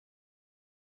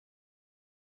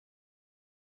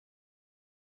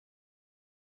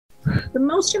The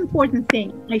most important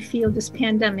thing I feel this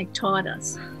pandemic taught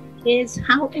us is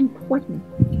how important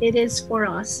it is for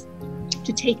us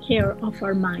to take care of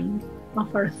our mind,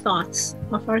 of our thoughts,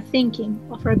 of our thinking,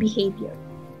 of our behavior.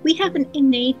 We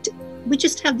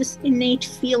just have this innate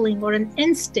feeling or an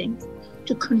instinct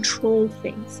to control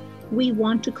things. We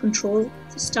want to control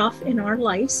stuff in our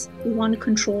lives. We want to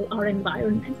control our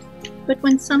environment. But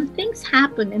when some things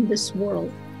happen in this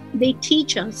world, they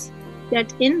teach us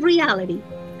that in reality,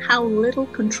 how little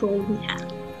control we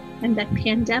have. And that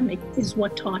pandemic is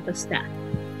what taught us that.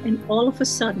 And all of a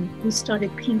sudden, we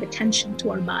started paying attention to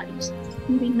our bodies.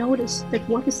 And we noticed that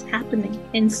what is happening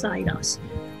inside us.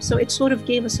 So it sort of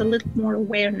gave us a little more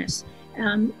awareness.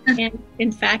 And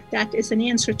in fact, that is an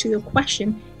answer to your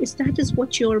question, that is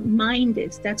what your mind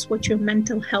is. That's what your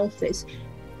mental health is.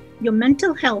 Your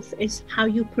mental health is how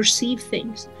you perceive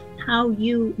things, how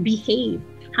you behave,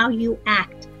 how you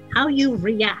act, how you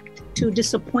react to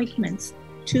disappointments,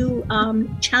 to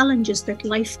challenges that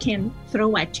life can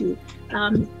throw at you.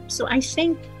 So I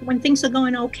think when things are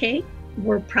going okay,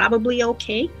 we're probably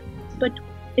okay, but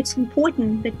it's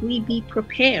important that we be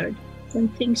prepared when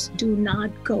things do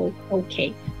not go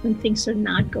okay, when things are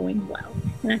not going well.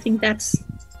 And I think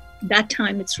that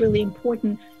time it's really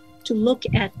important to look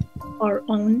at our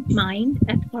own mind,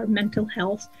 at our mental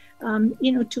health,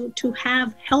 to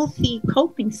have healthy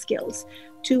coping skills,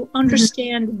 to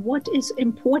understand what is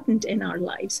important in our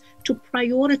lives, to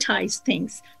prioritize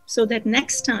things so that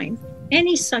next time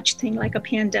any such thing like a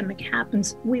pandemic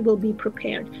happens, we will be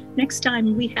prepared. Next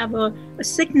time we have a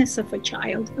sickness of a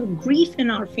child, a grief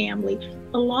in our family,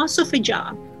 a loss of a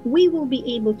job, we will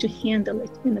be able to handle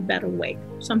it in a better way.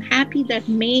 So I'm happy that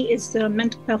May is the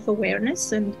mental health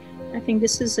awareness, and I think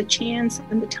this is a chance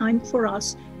and the time for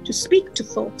us to speak to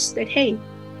folks that, hey,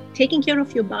 taking care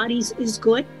of your bodies is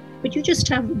good, but you just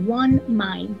have one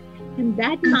mind. And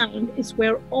that mind is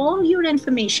where all your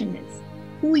information is,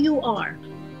 who you are,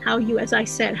 how you, as I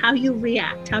said, how you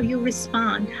react, how you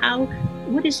respond,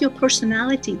 what is your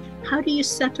personality? How do you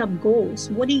set up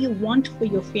goals? What do you want for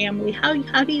your family? How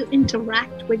do you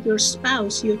interact with your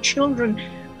spouse, your children?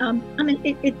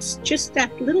 It's just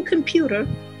that little computer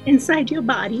inside your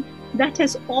body that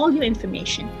has all your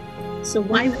information. So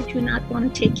why would you not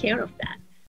want to take care of that?